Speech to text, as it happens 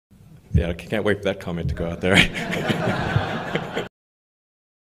Yeah, I can't wait for that comment to go out there.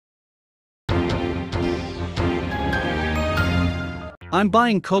 I'm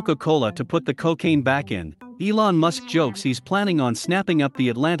buying Coca-Cola to put the cocaine back in. Elon Musk jokes he's planning on snapping up the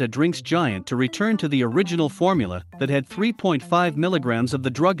Atlanta drinks giant to return to the original formula that had 3.5 milligrams of the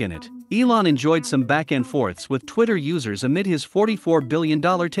drug in it. Elon enjoyed some back and forths with Twitter users amid his $44 billion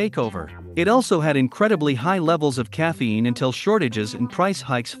takeover. It also had incredibly high levels of caffeine until shortages and price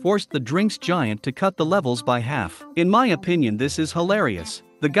hikes forced the drinks giant to cut the levels by half. In my opinion, this is hilarious.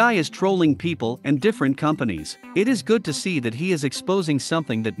 The guy is trolling people and different companies. It is good to see that he is exposing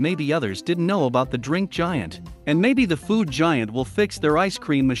something that maybe others didn't know about the drink giant. And maybe the food giant will fix their ice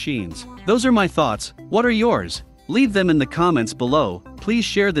cream machines. Those are my thoughts. What are yours? Leave them in the comments below. Please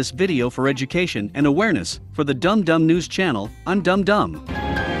share this video for education and awareness. For the Dum Dum News Channel, I'm Dum Dum.